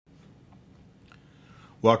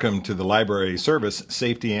Welcome to the Library Service,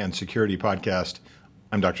 Safety, and Security Podcast.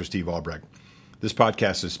 I'm Dr. Steve Albrecht. This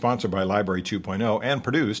podcast is sponsored by Library 2.0 and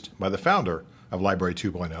produced by the founder of Library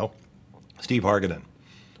 2.0, Steve Hargadon.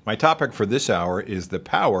 My topic for this hour is the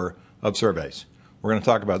power of surveys. We're going to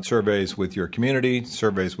talk about surveys with your community,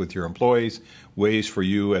 surveys with your employees, ways for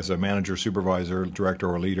you as a manager, supervisor, director,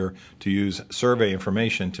 or leader to use survey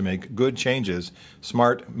information to make good changes,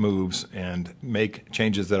 smart moves, and make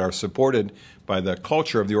changes that are supported by the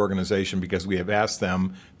culture of the organization, because we have asked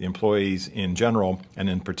them, the employees in general, and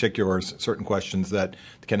in particular, certain questions that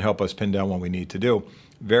can help us pin down what we need to do.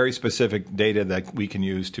 Very specific data that we can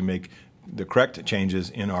use to make the correct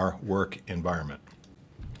changes in our work environment.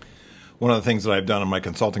 One of the things that I've done in my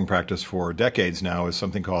consulting practice for decades now is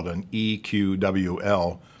something called an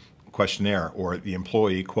EQWL questionnaire, or the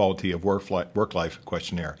Employee Quality of Work Life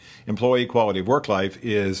questionnaire. Employee Quality of Work Life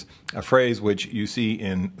is a phrase which you see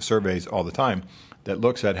in surveys all the time that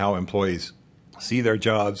looks at how employees see their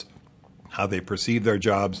jobs, how they perceive their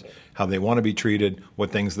jobs, how they want to be treated,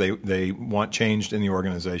 what things they want changed in the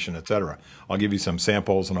organization, etc. I'll give you some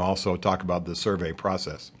samples and also talk about the survey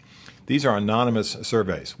process. These are anonymous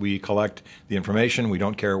surveys. We collect the information. We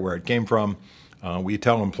don't care where it came from. We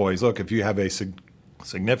tell employees, look, if you have a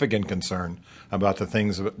significant concern about the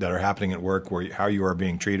things that are happening at work, how you are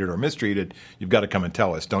being treated or mistreated, you've got to come and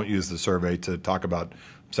tell us. Don't use the survey to talk about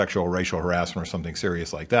sexual or racial harassment or something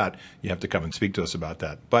serious like that. You have to come and speak to us about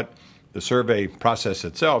that. But the survey process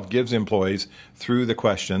itself gives employees, through the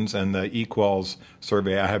questions, and the eQuals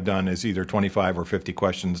survey I have done is either 25 or 50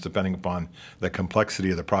 questions, depending upon the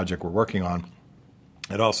complexity of the project we're working on.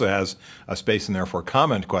 It also has a space in there for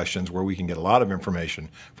comment questions where we can get a lot of information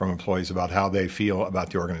from employees about how they feel about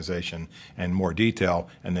the organization in more detail,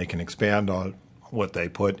 and they can expand on what they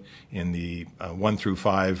put in the 1 through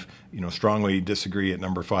 5, strongly disagree at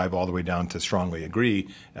number 5, all the way down to strongly agree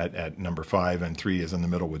at number 5, and 3 is in the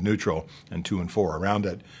middle with neutral, and 2 and 4 around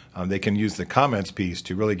it. They can use the comments piece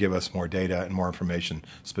to really give us more data and more information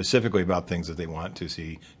specifically about things that they want to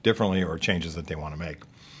see differently or changes that they want to make.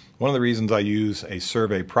 One of the reasons I use a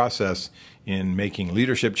survey process in making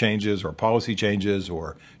leadership changes or policy changes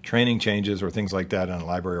or training changes or things like that in a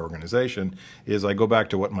library organization is I go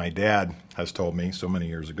back to what my dad has told me so many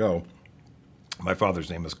years ago. My father's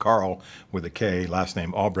name is Carl with a K, last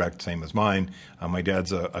name Albrecht, same as mine. My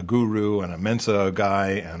dad's a guru and a Mensa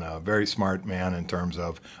guy and a very smart man in terms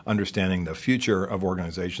of understanding the future of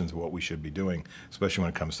organizations and what we should be doing, especially when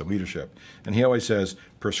it comes to leadership. And he always says,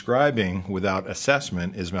 prescribing without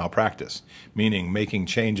assessment is malpractice, meaning making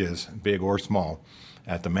changes, big or small,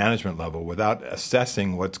 at the management level without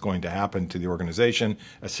assessing what's going to happen to the organization,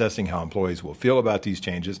 assessing how employees will feel about these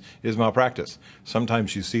changes is malpractice.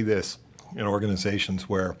 Sometimes you see this in organizations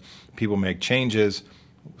where people make changes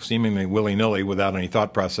seemingly willy-nilly without any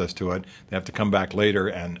thought process to it. They have to come back later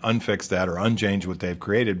and unfix that or unchange what they've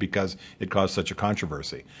created because it caused such a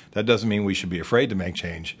controversy. That doesn't mean we should be afraid to make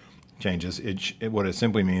changes. What it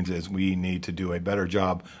simply means is we need to do a better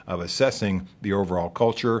job of assessing the overall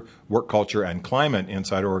culture, work culture, and climate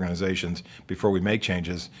inside organizations before we make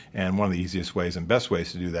changes. And one of the easiest ways and best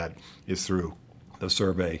ways to do that is through the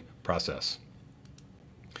survey process.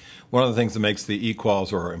 One of the things that makes the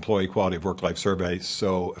eQuals, or Employee Quality of Work Life survey,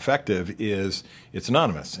 so effective is it's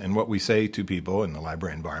anonymous. And what we say to people in the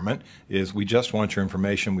library environment is we just want your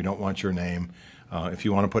information. We don't want your name. If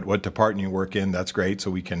you want to put what department you work in, that's great.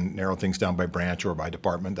 So we can narrow things down by branch or by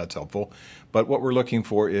department. That's helpful. But what we're looking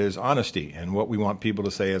for is honesty. And what we want people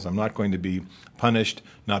to say is, I'm not going to be punished,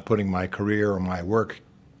 not putting my career or my work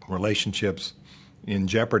relationships in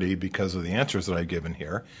jeopardy because of the answers that I've given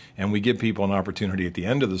here. And we give people an opportunity at the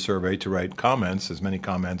end of the survey to write comments, as many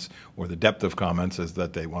comments or the depth of comments as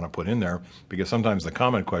that they want to put in there, because sometimes the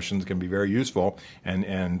comment questions can be very useful,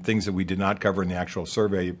 and things that we did not cover in the actual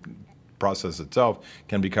survey process itself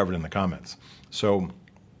can be covered in the comments. So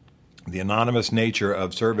the anonymous nature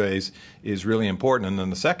of surveys is really important. And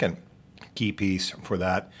then the second key piece for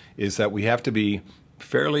that is that we have to be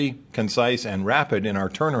fairly concise and rapid in our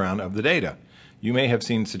turnaround of the data. You may have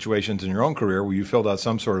seen situations in your own career where you filled out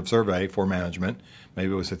some sort of survey for management.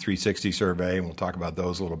 Maybe it was a 360 survey, and we'll talk about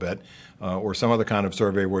those a little bit, or some other kind of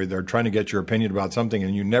survey where they're trying to get your opinion about something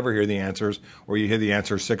and you never hear the answers, or you hear the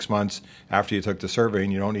answers 6 months after you took the survey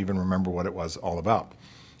and you don't even remember what it was all about.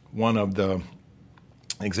 One of the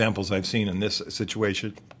examples I've seen in this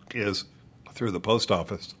situation is through the post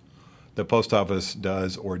office. The post office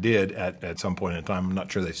does, or did at some point in time, I'm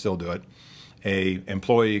not sure they still do it, a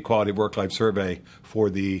employee quality of work life survey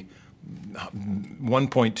for the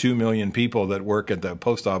 1.2 million people that work at the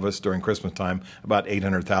post office during Christmas time, about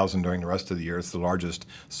 800,000 during the rest of the year. It's the largest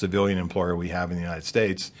civilian employer we have in the United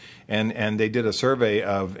States. And they did a survey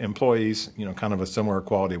of employees, kind of a similar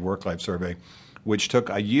quality of work life survey, which took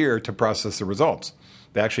a year to process the results.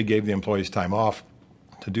 They actually gave the employees time off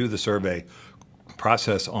to do the survey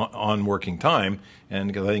process on working time,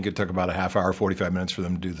 and I think it took about a half hour, 45 minutes for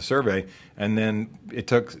them to do the survey, and then it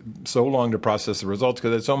took so long to process the results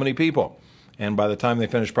because there's so many people. And by the time they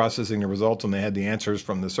finished processing the results and they had the answers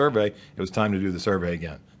from the survey, it was time to do the survey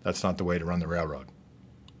again. That's not the way to run the railroad.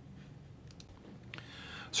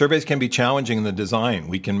 Surveys can be challenging in the design.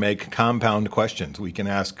 We can make compound questions. We can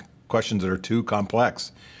ask questions that are too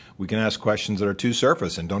complex. We can ask questions that are too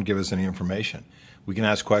surface and don't give us any information. We can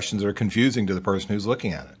ask questions that are confusing to the person who's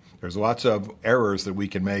looking at it. There's lots of errors that we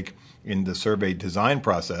can make in the survey design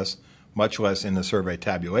process, much less in the survey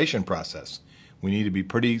tabulation process. We need to be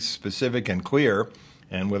pretty specific and clear,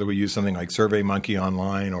 and whether we use something like SurveyMonkey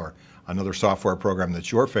Online or another software program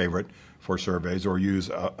that's your favorite for surveys, or use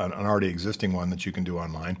an already existing one that you can do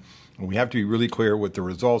online, we have to be really clear with the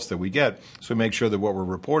results that we get so we make sure that what we're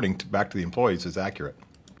reporting back to the employees is accurate.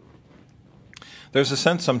 There's a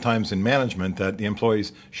sense sometimes in management that the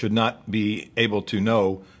employees should not be able to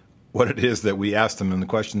know what it is that we ask them in the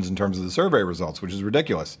questions in terms of the survey results, which is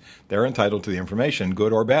ridiculous. They're entitled to the information,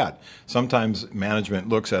 good or bad. Sometimes management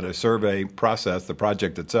looks at a survey process, the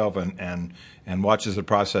project itself, and watches the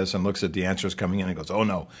process and looks at the answers coming in and goes, oh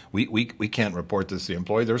no, we can't report this to the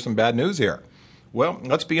employee. There's some bad news here. Well,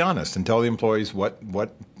 let's be honest and tell the employees what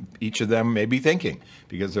each of them may be thinking,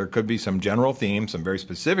 because there could be some general themes, some very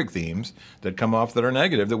specific themes that come off that are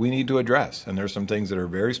negative that we need to address. And there's some things that are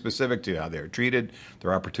very specific to how they're treated.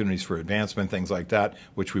 There are opportunities for advancement, things like that,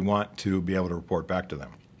 which we want to be able to report back to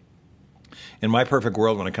them. In my perfect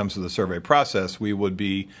world, when it comes to the survey process, we would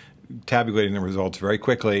be tabulating the results very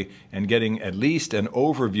quickly and getting at least an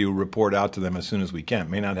overview report out to them as soon as we can.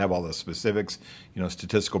 May not have all the specifics,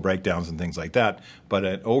 statistical breakdowns and things like that, but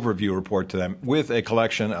an overview report to them with a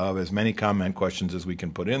collection of as many comment questions as we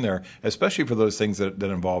can put in there, especially for those things that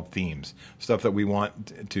involve themes, stuff that we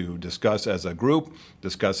want to discuss as a group,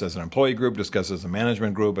 discuss as an employee group, discuss as a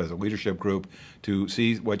management group, as a leadership group, to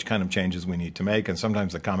see what kind of changes we need to make. And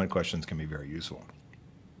sometimes the comment questions can be very useful.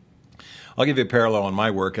 I'll give you a parallel in my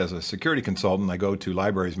work as a security consultant. I go to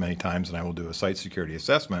libraries many times and I will do a site security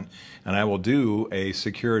assessment, and I will do a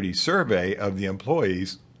security survey of the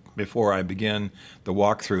employees before I begin the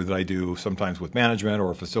walkthrough that I do sometimes with management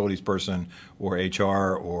or a facilities person or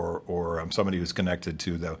HR or somebody who's connected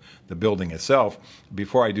to the building itself.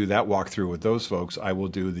 Before I do that walkthrough with those folks, I will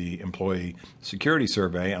do the employee security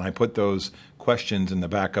survey, and I put those questions in the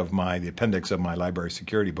back of the appendix of my library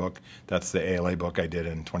security book. That's the ALA book I did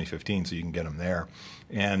in 2015, so you can get them there.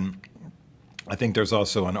 And I think there's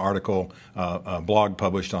also an article, a blog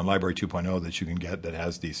published on Library 2.0 that you can get that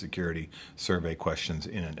has the security survey questions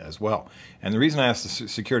in it as well. And the reason I ask the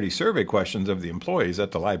security survey questions of the employees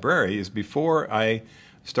at the library is before I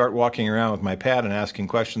start walking around with my pad and asking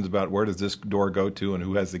questions about where does this door go to and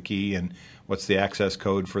who has the key and what's the access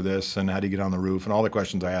code for this and how do you get on the roof and all the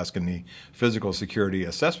questions I ask in the physical security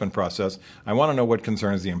assessment process, I want to know what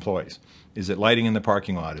concerns the employees. Is it lighting in the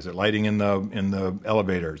parking lot? Is it lighting in the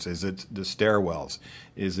elevators? Is it the stairwells?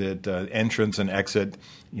 Is it entrance and exit,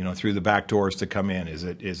 through the back doors to come in? Is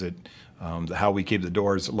it how we keep the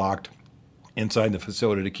doors locked inside the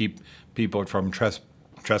facility to keep people from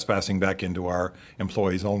trespassing back into our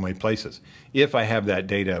employees' only places? If I have that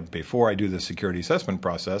data before I do the security assessment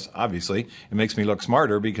process, obviously it makes me look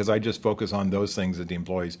smarter because I just focus on those things that the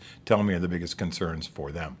employees tell me are the biggest concerns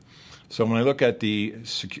for them. So when I look at the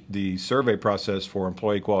survey process for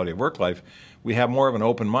employee quality of work life, we have more of an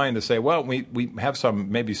open mind to say, well, we have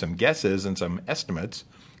maybe some guesses and some estimates,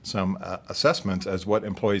 some assessments as what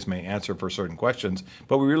employees may answer for certain questions,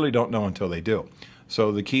 but we really don't know until they do.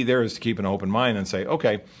 So the key there is to keep an open mind and say,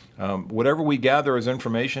 okay, whatever we gather as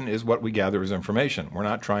information is what we gather as information. We're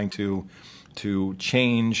not trying to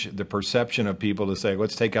change the perception of people to say,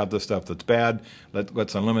 let's take out the stuff that's bad,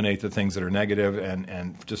 let's eliminate the things that are negative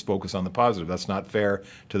and just focus on the positive. That's not fair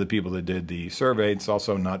to the people that did the survey. It's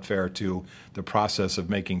also not fair to the process of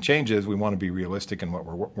making changes. We want to be realistic in what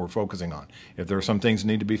we're focusing on. If there are some things that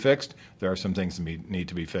need to be fixed, there are some things that need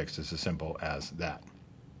to be fixed. It's as simple as that.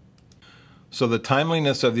 So the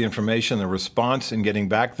timeliness of the information, the response in getting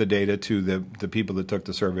back the data to the people that took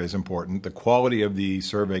the survey is important. The quality of the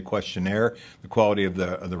survey questionnaire, the quality of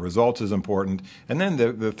the results is important. And then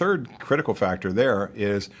the third critical factor there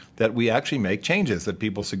is that we actually make changes that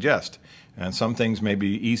people suggest. And some things may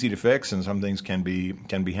be easy to fix, and some things can be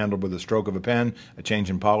handled with a stroke of a pen, a change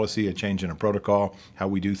in policy, a change in a protocol, how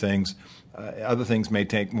we do things. Other things may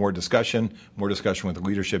take more discussion with the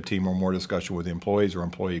leadership team, or more discussion with the employees or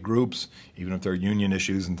employee groups, even if there are union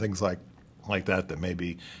issues and things like that may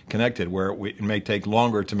be connected, where it may take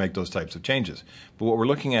longer to make those types of changes. But what we're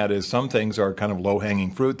looking at is some things are kind of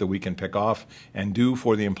low-hanging fruit that we can pick off and do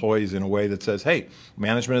for the employees in a way that says, hey,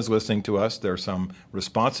 management is listening to us. There's some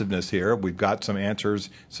responsiveness here. We've got some answers,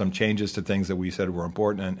 some changes to things that we said were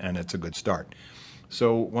important, and it's a good start.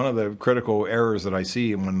 So one of the critical errors that I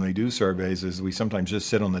see when we do surveys is we sometimes just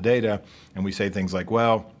sit on the data and we say things like,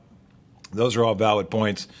 well, those are all valid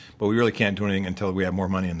points, but we really can't do anything until we have more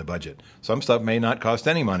money in the budget. Some stuff may not cost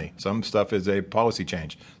any money. Some stuff is a policy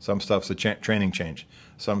change. Some stuff's a training change.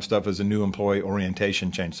 Some stuff is a new employee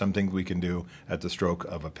orientation change, some things we can do at the stroke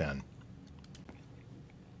of a pen.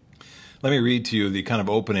 Let me read to you the kind of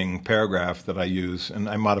opening paragraph that I use, and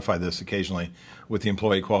I modify this occasionally with the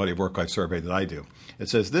Employee Quality of Work-Life Survey that I do. It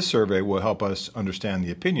says, this survey will help us understand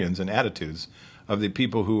the opinions and attitudes of the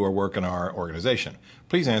people who are working in our organization.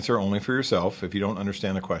 Please answer only for yourself. If you don't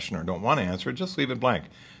understand the question or don't want to answer it, just leave it blank.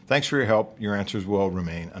 Thanks for your help. Your answers will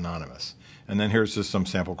remain anonymous. And then here's just some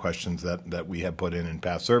sample questions that we have put in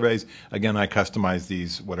past surveys. Again, I customize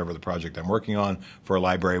these, whatever the project I'm working on. For a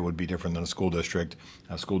library, it would be different than a school district.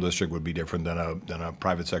 A school district would be different than a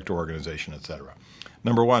private sector organization, et cetera.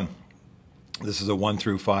 Number one. This is a 1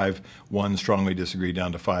 through 5, 1 strongly disagree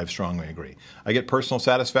down to 5 strongly agree. I get personal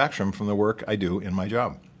satisfaction from the work I do in my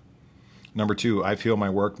job. Number 2, I feel my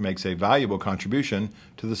work makes a valuable contribution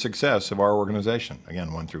to the success of our organization.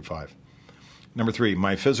 Again, 1 through 5. Number 3,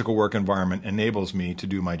 my physical work environment enables me to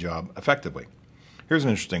do my job effectively. Here's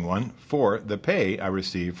an interesting one. 4, the pay I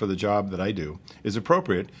receive for the job that I do is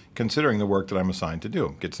appropriate considering the work that I'm assigned to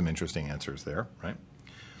do. Get some interesting answers there, right?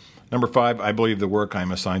 Number 5, I believe the work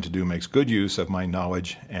I'm assigned to do makes good use of my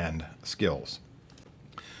knowledge and skills.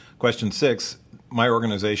 Question 6, my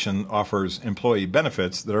organization offers employee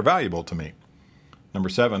benefits that are valuable to me. Number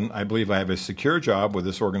 7, I believe I have a secure job with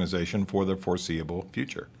this organization for the foreseeable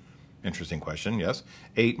future. Interesting question, yes.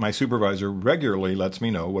 8, my supervisor regularly lets me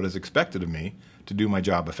know what is expected of me to do my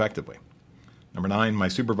job effectively. Number 9, my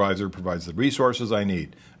supervisor provides the resources I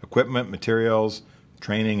need, equipment, materials,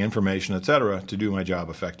 training, information, etc., to do my job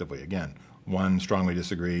effectively. Again, 1, strongly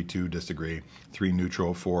disagree, 2, disagree, 3,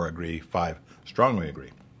 neutral, 4, agree, 5, strongly agree.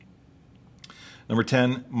 Number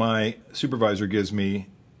 10, my supervisor gives me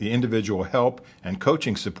the individual help and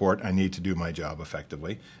coaching support I need to do my job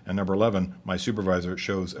effectively. And number 11, my supervisor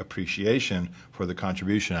shows appreciation for the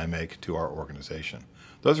contribution I make to our organization.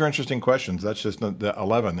 Those are interesting questions. That's just the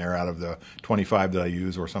 11 there out of the 25 that I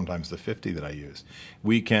use, or sometimes the 50 that I use.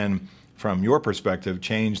 We can, from your perspective,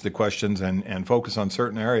 change the questions and focus on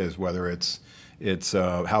certain areas, whether it's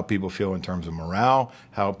how people feel in terms of morale,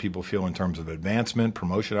 how people feel in terms of advancement,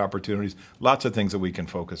 promotion opportunities, lots of things that we can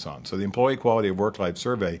focus on. So the Employee Quality of Work-Life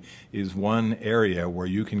Survey is one area where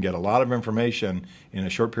you can get a lot of information in a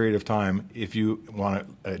short period of time if you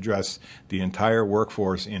want to address the entire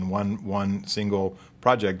workforce in one single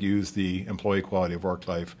project. Use the Employee Quality of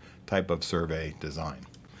Work-Life type of survey design.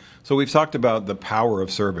 So we've talked about the power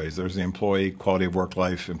of surveys. There's the Employee Quality of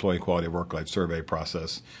Work-Life survey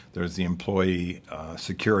process. There's the Employee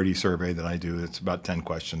Security Survey that I do. It's about 10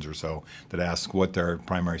 questions or so that ask what their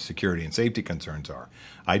primary security and safety concerns are.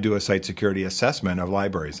 I do a site security assessment of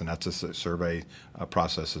libraries, and that's a survey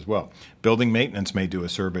process as well. Building maintenance may do a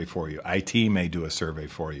survey for you. IT may do a survey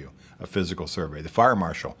for you, a physical survey. The fire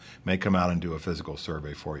marshal may come out and do a physical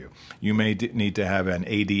survey for you. You may need to have an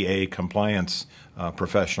ADA compliance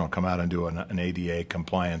professional come out and do an ADA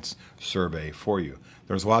compliance survey for you.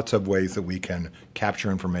 There's lots of ways that we can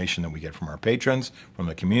capture information that we get from our patrons, from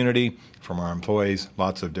the community, from our employees,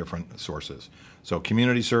 lots of different sources. So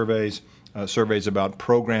community surveys, surveys about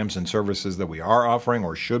programs and services that we are offering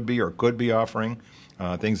or should be or could be offering,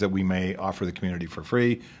 things that we may offer the community for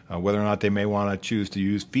free, whether or not they may want to choose to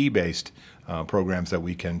use fee-based programs that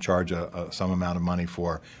we can charge some amount of money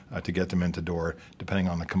for to get them into door, depending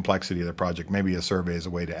on the complexity of the project. Maybe a survey is a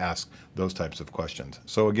way to ask those types of questions.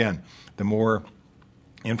 So again, the more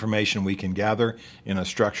information we can gather in a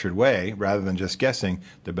structured way, rather than just guessing,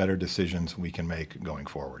 the better decisions we can make going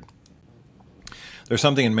forward. There's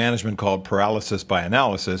something in management called paralysis by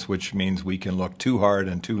analysis, which means we can look too hard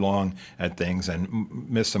and too long at things and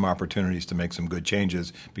miss some opportunities to make some good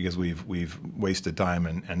changes because we've wasted time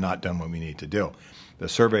and not done what we need to do. The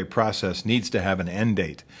survey process needs to have an end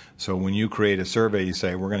date. So when you create a survey, you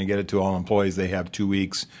say, we're going to get it to all employees. They have 2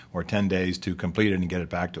 weeks or 10 days to complete it and get it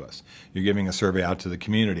back to us. You're giving a survey out to the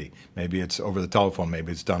community. Maybe it's over the telephone.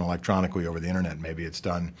 Maybe it's done electronically over the internet. Maybe it's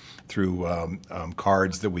done through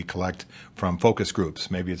cards that we collect from focus groups.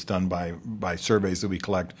 Maybe it's done by surveys that we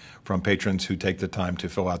collect from patrons who take the time to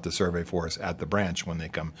fill out the survey for us at the branch when they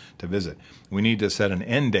come to visit. We need to set an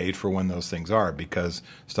end date for when those things are, because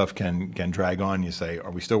stuff can drag on. You say,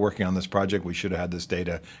 are we still working on this project? We should have had this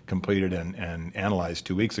data completed and analyzed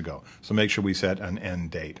 2 weeks ago. So make sure we set an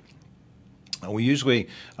end date. We usually,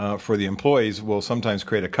 for the employees, will sometimes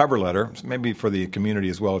create a cover letter, maybe for the community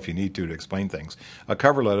as well if you need to explain things. A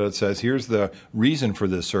cover letter that says, here's the reason for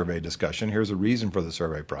this survey discussion, here's the reason for the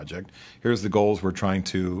survey project, here's the goals we're trying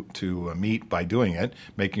to meet by doing it,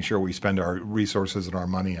 making sure we spend our resources and our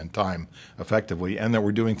money and time effectively, and that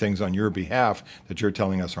we're doing things on your behalf that you're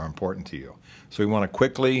telling us are important to you. So we want to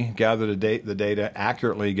quickly gather the data,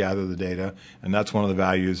 accurately gather the data, and that's one of the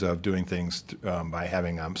values of doing things by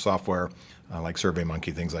having software like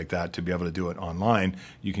SurveyMonkey, things like that, to be able to do it online.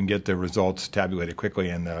 You can get the results tabulated quickly,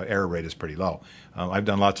 and the error rate is pretty low. I've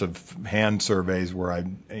done lots of hand surveys where I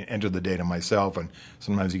enter the data myself, and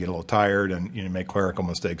sometimes you get a little tired and you make clerical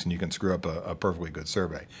mistakes, and you can screw up a perfectly good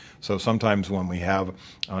survey. So sometimes when we have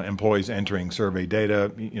employees entering survey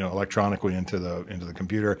data, electronically into the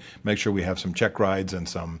computer, make sure we have some check rides and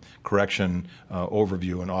some correction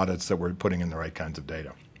overview and audits that we're putting in the right kinds of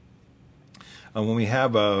data. When we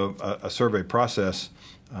have a survey process,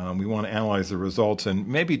 we want to analyze the results and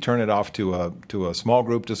maybe turn it off to a small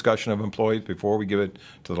group discussion of employees before we give it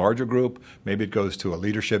to the larger group. Maybe it goes to a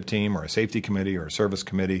leadership team or a safety committee or a service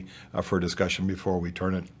committee for discussion before we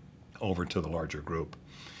turn it over to the larger group.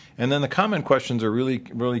 And then the comment questions are really,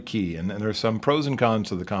 really key. And there's some pros and cons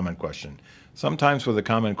to the comment question. Sometimes with the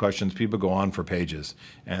comment questions, people go on for pages,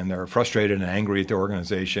 and they're frustrated and angry at the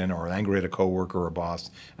organization or angry at a coworker or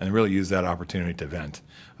boss, and they really use that opportunity to vent.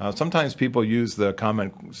 Sometimes people use the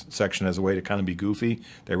comment section as a way to kind of be goofy.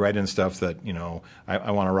 They write in stuff that,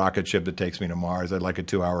 I want a rocket ship that takes me to Mars. I'd like a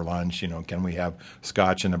 2-hour lunch. Can we have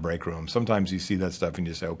scotch in the break room? Sometimes you see that stuff and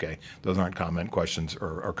you say, okay, those aren't comment questions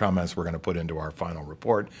or comments we're going to put into our final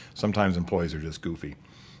report. Sometimes employees are just goofy.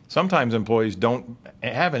 Sometimes employees don't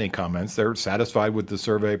have any comments. They're satisfied with the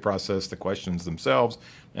survey process, the questions themselves,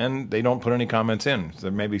 and they don't put any comments in.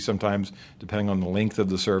 So maybe sometimes, depending on the length of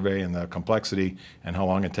the survey and the complexity and how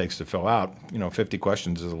long it takes to fill out, 50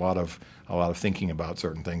 questions is a lot of thinking about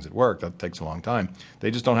certain things at work. That takes a long time.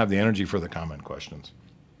 They just don't have the energy for the comment questions.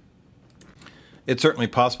 It's certainly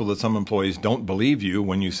possible that some employees don't believe you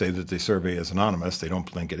when you say that the survey is anonymous. They don't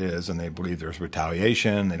think it is, and they believe there's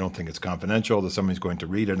retaliation. They don't think it's confidential, that somebody's going to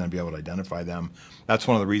read it and be able to identify them. That's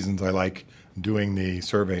one of the reasons I like doing the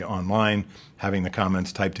survey online, having the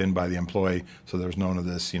comments typed in by the employee so there's none of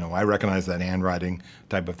this, I recognize that handwriting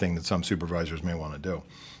type of thing that some supervisors may want to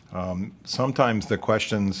do. Sometimes the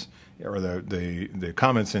questions or the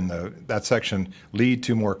comments in that section lead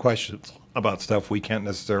to more questions about stuff we can't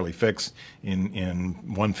necessarily fix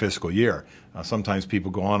in one fiscal year. Sometimes people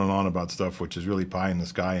go on and on about stuff which is really pie in the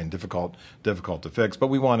sky and difficult to fix, but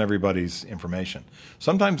we want everybody's information.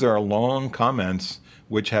 Sometimes there are long comments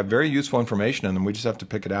which have very useful information in them. We just have to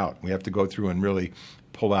pick it out. We have to go through and really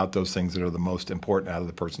pull out those things that are the most important out of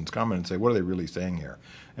the person's comment and say, what are they really saying here?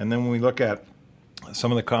 And then when we look at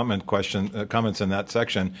some of the comments in that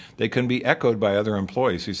section, they can be echoed by other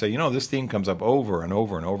employees who say, this theme comes up over and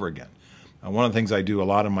over and over again. One of the things I do a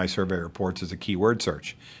lot in my survey reports is a keyword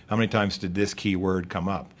search. How many times did this keyword come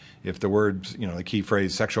up? If the word, the key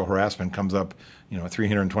phrase sexual harassment comes up,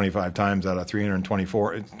 325 times out of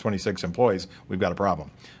 326 employees, we've got a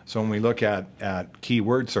problem. So when we look at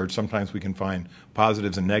keyword search, sometimes we can find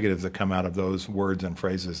positives and negatives that come out of those words and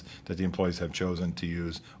phrases that the employees have chosen to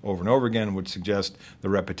use over and over again, which suggests the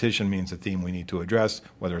repetition means a theme we need to address,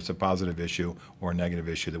 whether it's a positive issue or a negative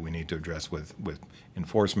issue that we need to address with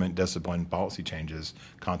enforcement, discipline, policy changes,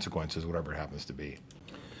 consequences, whatever it happens to be.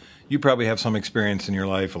 You probably have some experience in your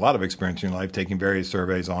life, a lot of experience in your life, taking various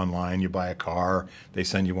surveys online. You buy a car, they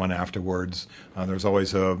send you one afterwards. There's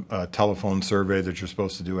always a telephone survey that you're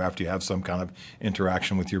supposed to do after you have some kind of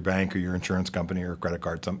interaction with your bank or your insurance company or credit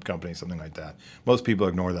card company, something like that. Most people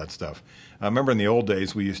ignore that stuff. I remember in the old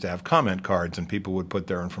days we used to have comment cards, and people would put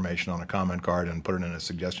their information on a comment card and put it in a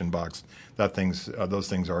suggestion box. Those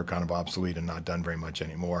things are kind of obsolete and not done very much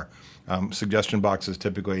anymore. Suggestion boxes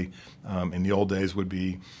typically in the old days would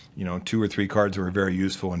be, 2 or 3 cards that were very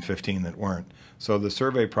useful and 15 that weren't. So the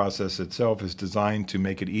survey process itself is designed to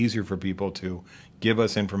make it easier for people to give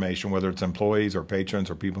us information, whether it's employees or patrons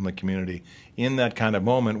or people in the community, in that kind of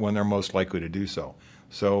moment when they're most likely to do so.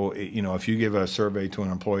 So, if you give a survey to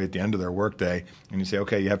an employee at the end of their workday and you say,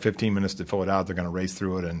 okay, you have 15 minutes to fill it out, they're going to race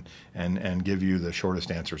through it and give you the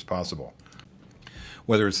shortest answers possible.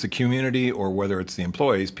 Whether it's the community or whether it's the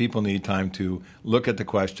employees, people need time to look at the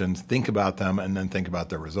questions, think about them, and then think about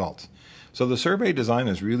their results. So the survey design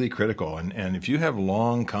is really critical. And if you have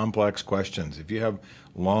long, complex questions, if you have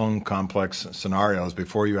long, complex scenarios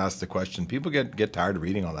before you ask the question, people get tired of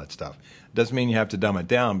reading all that stuff. It doesn't mean you have to dumb it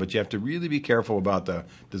down, but you have to really be careful about the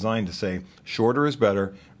design to say shorter is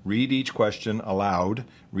better. Read each question aloud.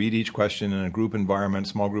 Read each question in a group environment,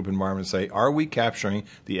 small group environment. Say, are we capturing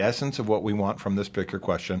the essence of what we want from this particular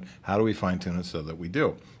question? How do we fine-tune it so that we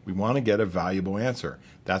do? We want to get a valuable answer.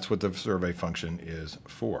 That's what the survey function is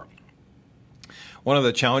for. One of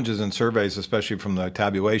the challenges in surveys, especially from the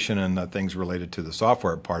tabulation and the things related to the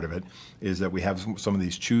software part of it, is that we have some of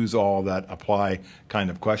these choose all that apply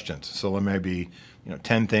kind of questions. So there may be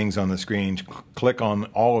 10 things on the screen. Click on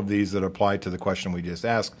all of these that apply to the question we just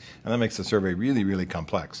asked, and that makes the survey really, really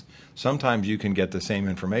complex. Sometimes you can get the same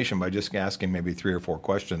information by just asking maybe 3 or 4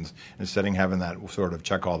 questions instead of having that sort of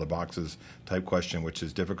check all the boxes type question, which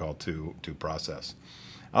is difficult to process.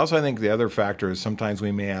 Also, I think the other factor is sometimes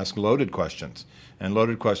we may ask loaded questions. And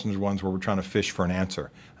loaded questions are ones where we're trying to fish for an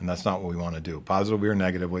answer, and that's not what we want to do. Positively or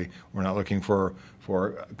negatively, we're not looking for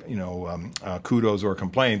kudos or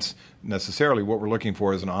complaints necessarily. What we're looking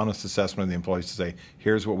for is an honest assessment of the employees to say,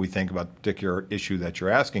 here's what we think about the particular issue that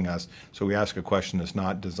you're asking us. So we ask a question that's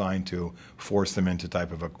not designed to force them into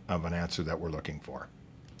type of an answer that we're looking for.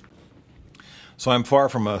 So I'm far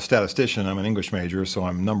from a statistician. I'm an English major, so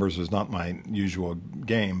numbers is not my usual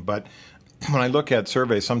game. But when I look at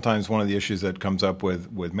surveys, sometimes one of the issues that comes up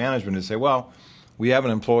with management is say, well, we have an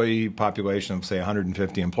employee population of, say,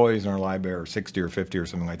 150 employees in our library, or 60 or 50 or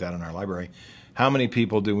something like that in our library. How many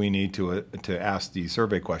people do we need to ask these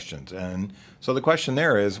survey questions? And so the question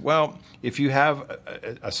there is, well, if you have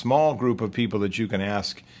a small group of people that you can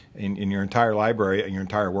ask in your entire library and your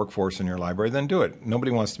entire workforce in your library, then do it.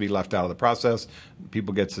 Nobody wants to be left out of the process.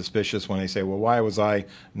 People get suspicious when they say, well, why was I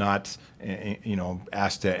not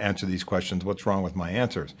asked to answer these questions? What's wrong with my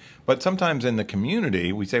answers? But sometimes in the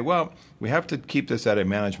community, we say, well, we have to keep this at a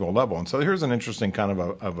manageable level. And so here's an interesting kind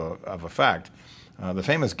of a fact. The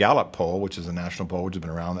famous Gallup poll, which is a national poll which has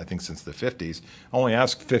been around, I think, since the 50s, only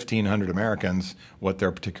asked 1,500 Americans what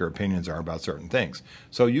their particular opinions are about certain things.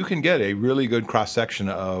 So you can get a really good cross-section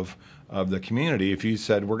of the community if you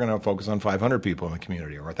said we're going to focus on 500 people in the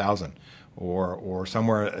community or 1,000 or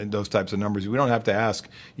somewhere in those types of numbers. We don't have to ask,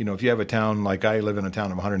 if you have a town, like I live in a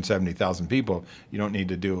town of 170,000 people, you don't need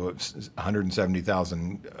to do a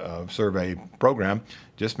 170,000 survey program.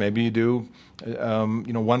 Just maybe you do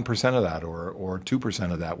 1% of that or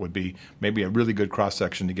 2% of that would be maybe a really good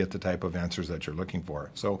cross-section to get the type of answers that you're looking for.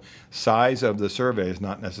 So size of the survey is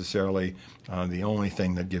not necessarily the only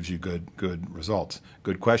thing that gives you good results.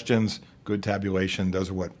 Good questions, good tabulation, those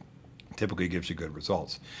are what typically gives you good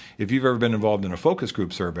results. If you've ever been involved in a focus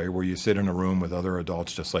group survey where you sit in a room with other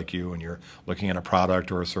adults just like you and you're looking at a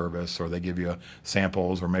product or a service, or they give you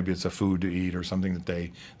samples, or maybe it's a food to eat or something that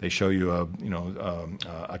they show you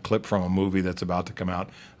a clip from a movie that's about to come out,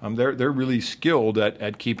 they're really skilled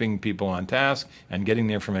at keeping people on task and getting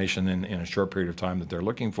the information in a short period of time that they're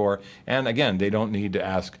looking for. And again, they don't need to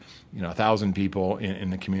ask 1,000 people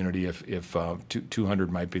in the community if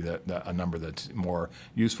 200 might be a number that's more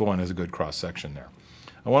useful and is a good cross-section there.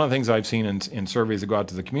 And one of the things I've seen in surveys that go out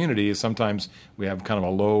to the community is sometimes we have kind of a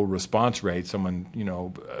low response rate. Someone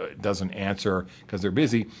doesn't answer because they're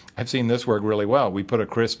busy. I've seen this work really well. We put a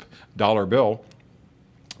crisp dollar bill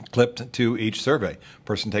clipped to each survey.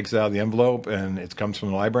 Person takes it out of the envelope and it comes from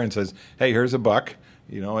the library and says, hey, here's $1.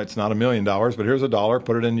 It's not $1 million, but here's $1.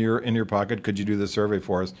 Put it in your pocket. Could you do this survey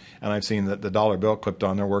for us? And I've seen that the dollar bill clipped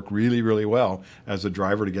on there work really, really well as a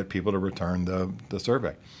driver to get people to return the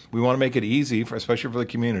survey. We want to make it easy, especially for the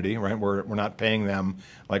community, right? We're not paying them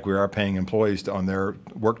like we are paying employees on their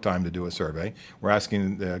work time to do a survey. We're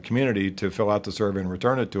asking the community to fill out the survey and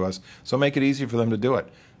return it to us. So make it easy for them to do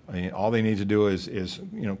it. All they need to do is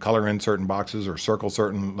color in certain boxes or circle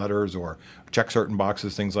certain letters or check certain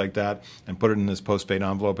boxes, things like that, and put it in this postpaid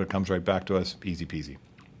envelope. It comes right back to us, easy peasy.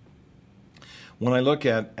 When I look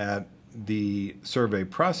at the survey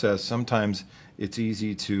process, sometimes it's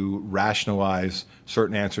easy to rationalize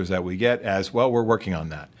certain answers that we get as, well, we're working on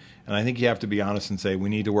that. And I think you have to be honest and say we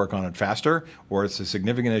need to work on it faster, or it's a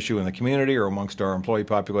significant issue in the community or amongst our employee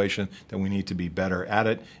population that we need to be better at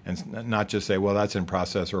it, and not just say, well, that's in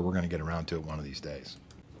process or we're going to get around to it one of these days.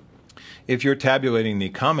 If you're tabulating the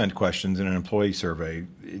comment questions in an employee survey,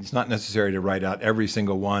 it's not necessary to write out every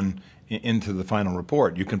single one into the final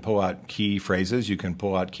report. You can pull out key phrases, you can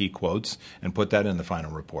pull out key quotes, and put that in the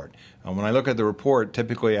final report. When I look at the report,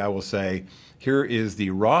 typically I will say, here is the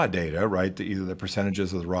raw data, right? Either the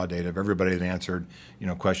percentages of the raw data of everybody that answered,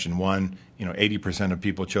 question 1. 80% of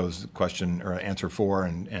people chose question or answer 4,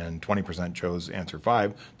 and 20% chose answer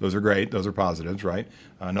 5. Those are great. Those are positives, right?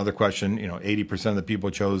 Another question, 80% of the people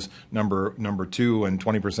chose number 2, and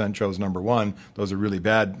 20% chose number 1. Those are really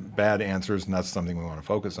bad answers, and that's something we want to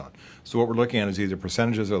focus on. So what we're looking at is either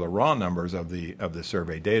percentages or the raw numbers of the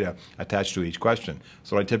survey data attached to each question.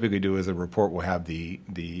 So what I typically do is the report will have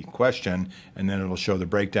the question, and then it'll show the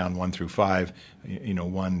breakdown 1 through 5.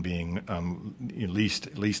 1 being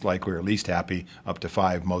least likely or least happy, up to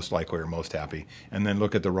 5 most likely or most happy, and then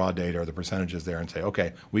look at the raw data or the percentages there and say,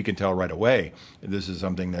 okay, we can tell right away this is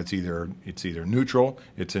something that's either neutral,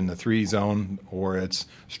 it's in the 3 zone, or it's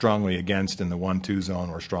strongly against in the 1-2 zone,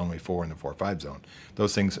 or strongly for in the 4-5 zone.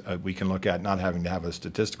 Those things we can look at, not having to have a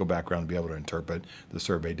statistical background to be able to interpret the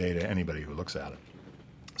survey data, anybody who looks at it.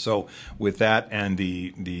 So with that and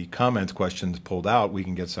the comments questions pulled out, we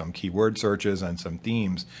can get some keyword searches and some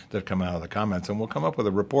themes that come out of the comments, and we'll come up with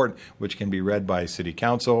a report which can be read by City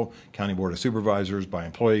Council, County Board of Supervisors, by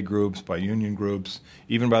employee groups, by union groups,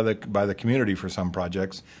 even by the community for some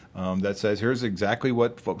projects, that says here's exactly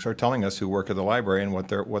what folks are telling us who work at the library and what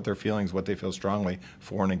their feelings, what they feel strongly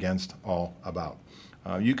for and against all about.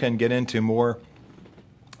 You can get into more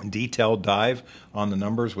detailed dive on the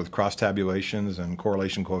numbers with cross tabulations and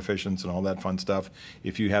correlation coefficients and all that fun stuff.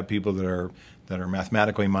 If you have people that are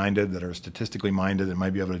mathematically minded, that are statistically minded, that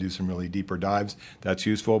might be able to do some really deeper dives, that's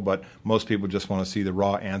useful. But most people just want to see the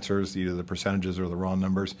raw answers, either the percentages or the raw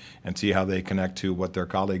numbers, and see how they connect to what their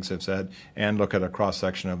colleagues have said, and look at a cross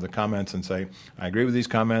section of the comments and say, I agree with these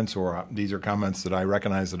comments, or these are comments that I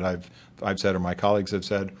recognize that I've said or my colleagues have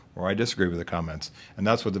said, or I disagree with the comments. And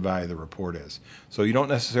that's what the value of the report is. So you don't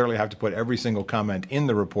necessarily have to put every single comment in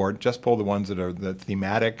the report, just pull the ones that are the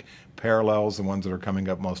thematic parallels, the ones that are coming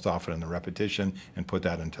up most often in the repetition, and put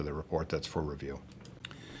that into the report that's for review.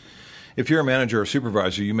 If you're a manager or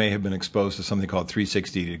supervisor, you may have been exposed to something called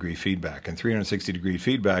 360-degree feedback. And 360-degree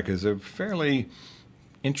feedback is a fairly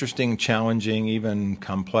interesting, challenging, even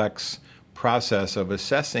complex process of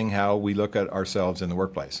assessing how we look at ourselves in the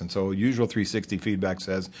workplace. And so usual 360 feedback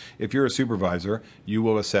says if you're a supervisor, you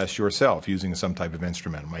will assess yourself using some type of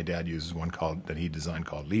instrument. My dad uses one that he designed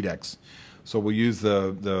called LeadX. So we'll use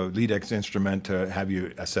the LeadX instrument to have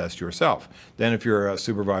you assess yourself. Then if you're a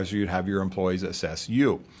supervisor, you'd have your employees assess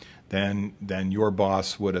you. Then your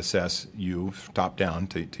boss would assess you, top down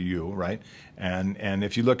to you, right? And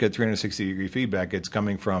if you look at 360-degree feedback, it's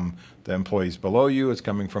coming from the employees below you, it's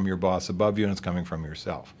coming from your boss above you, and it's coming from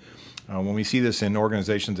yourself. When we see this in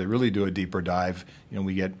organizations that really do a deeper dive,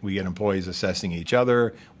 we get employees assessing each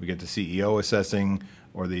other, we get the CEO assessing,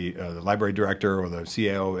 or the library director or the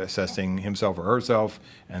CAO assessing himself or herself,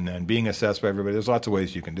 and then being assessed by everybody. There's lots of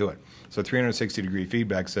ways you can do it. So 360-degree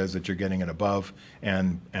feedback says that you're getting it above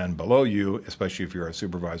and below you, especially if you're a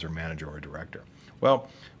supervisor, manager, or director. Well,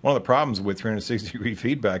 one of the problems with 360-degree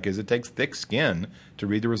feedback is it takes thick skin to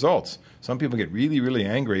read the results. Some people get really, really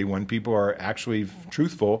angry when people are actually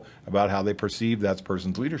truthful about how they perceive that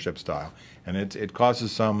person's leadership style. And it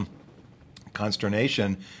causes some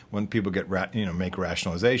consternation when people get make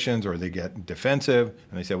rationalizations, or they get defensive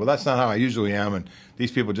and they say, well, that's not how I usually am, and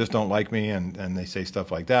these people just don't like me, and they say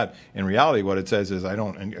stuff like that. In reality, what it says is I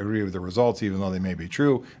don't agree with the results, even though they may be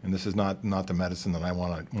true, and this is not the medicine that I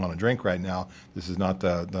want to drink right now. This is not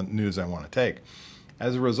the news I want to take.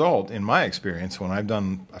 As a result, in my experience, when I've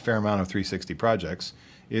done a fair amount of 360 projects,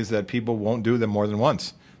 is that people won't do them more than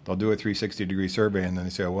once. They'll do a 360-degree survey, and then they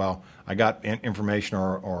say, well, I got information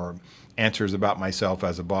or answers about myself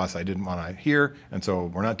as a boss I didn't want to hear, and so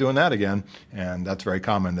we're not doing that again. And that's very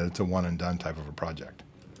common, that it's a one-and-done type of a project.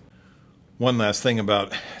 One last thing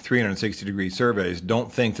about 360-degree surveys,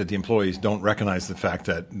 don't think that the employees don't recognize the fact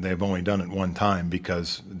that they've only done it one time,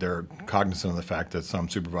 because they're cognizant of the fact that some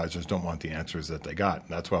supervisors don't want the answers that they got.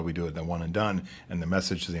 That's why we do it the one and done, and the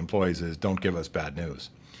message to the employees is don't give us bad news.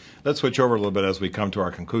 Let's switch over a little bit as we come to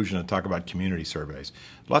our conclusion and talk about community surveys.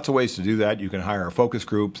 Lots of ways to do that. You can hire focus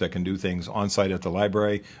groups that can do things on-site at the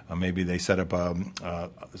library. Maybe they set up an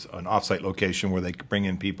off-site location where they bring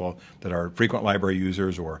in people that are frequent library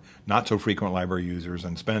users or not so frequent library users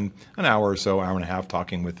and spend an hour or so, hour and a half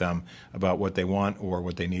talking with them about what they want or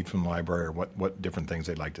what they need from the library or what different things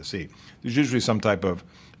they'd like to see. There's usually some type of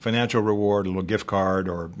financial reward, a little gift card,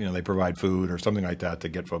 or they provide food or something like that to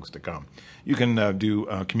get folks to come. You can do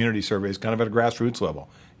community surveys kind of at a grassroots level.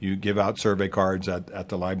 You give out survey cards at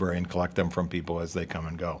the library and collect them from people as they come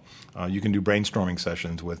and go. You can do brainstorming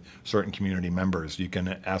sessions with certain community members. You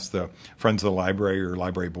can ask the friends of the library or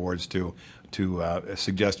library boards to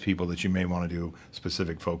suggest people that you may want to do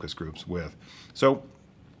specific focus groups with. So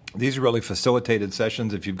these are really facilitated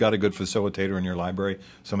sessions. If you've got a good facilitator in your library,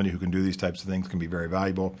 somebody who can do these types of things can be very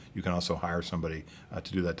valuable. You can also hire somebody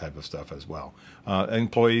to do that type of stuff as well.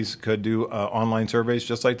 Employees could do online surveys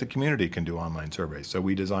just like the community can do online surveys. So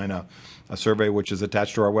we design a survey which is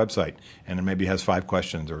attached to our website, and it maybe has 5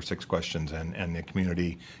 questions or 6 questions, and the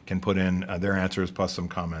community can put in their answers plus some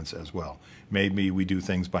comments as well. Maybe we do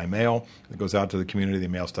things by mail. It goes out to the community. They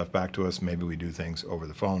mail stuff back to us. Maybe we do things over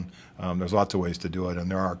the phone. There's lots of ways to do it,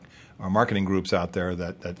 and there are marketing groups out there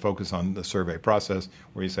that focus on the survey process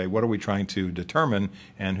where you say, what are we trying to determine,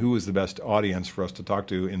 and who is the best audience for us to talk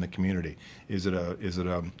to in the community? Is it a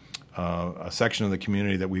section of the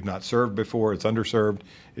community that we've not served before, it's underserved?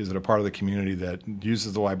 Is it a part of the community that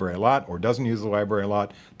uses the library a lot or doesn't use the library a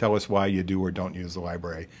lot? Tell us why you do or don't use the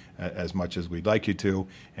library as much as we'd like you to,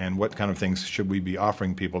 and what kind of things should we be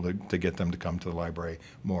offering people to get them to come to the library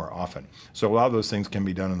more often. So a lot of those things can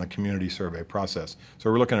be done in the community survey process.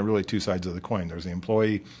 So we're looking at really 2 sides of the coin. There's the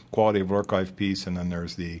employee quality of work life piece, and then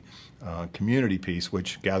there's the community piece,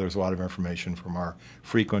 which gathers a lot of information from our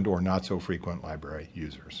frequent or not so frequent library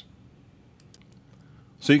users.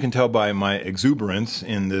 So you can tell by my exuberance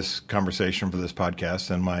in this conversation for this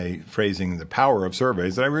podcast and my phrasing the power of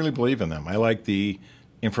surveys that I really believe in them. I like the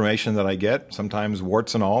information that I get, sometimes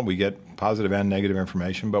warts and all. We get positive and negative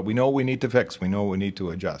information, but we know what we need to fix. We know what we need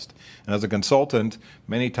to adjust. And as a consultant,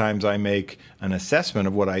 many times I make an assessment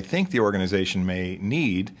of what I think the organization may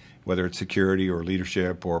need, whether it's security or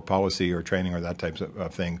leadership or policy or training or that type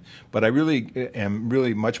of thing. But I really am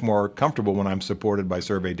much more comfortable when I'm supported by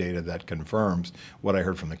survey data that confirms what I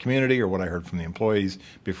heard from the community or what I heard from the employees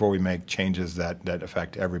before we make changes that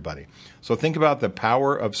affect everybody. So think about the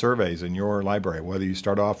power of surveys in your library, whether you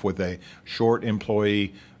start off with a short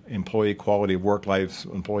employee quality of work life,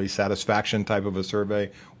 employee satisfaction type of a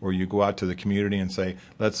survey, or you go out to the community and say,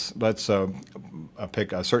 let's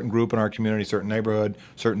pick a certain group in our community, certain neighborhood,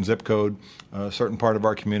 certain zip code, certain part of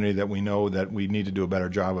our community that we know that we need to do a better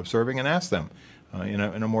job of serving, and ask them in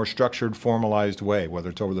a more structured, formalized way, whether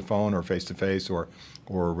it's over the phone or face-to-face or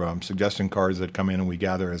suggestion cards that come in and we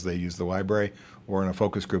gather as they use the library, or in a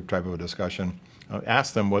focus group type of a discussion.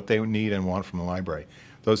 Ask them what they need and want from the library.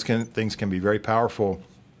 Those things can be very powerful,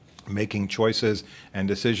 making choices and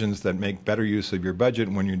decisions that make better use of your budget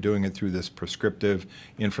when you're doing it through this prescriptive,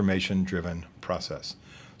 information-driven process.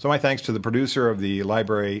 So my thanks to the producer of the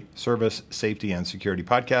Library Service, Safety, and Security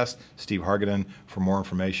podcast, Steve Hargadon. For more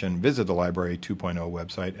information, visit the Library 2.0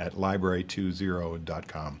 website at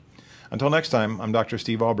library20.com. Until next time, I'm Dr.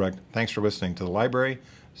 Steve Albrecht. Thanks for listening to the Library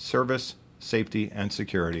Service, Safety, and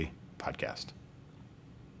Security podcast.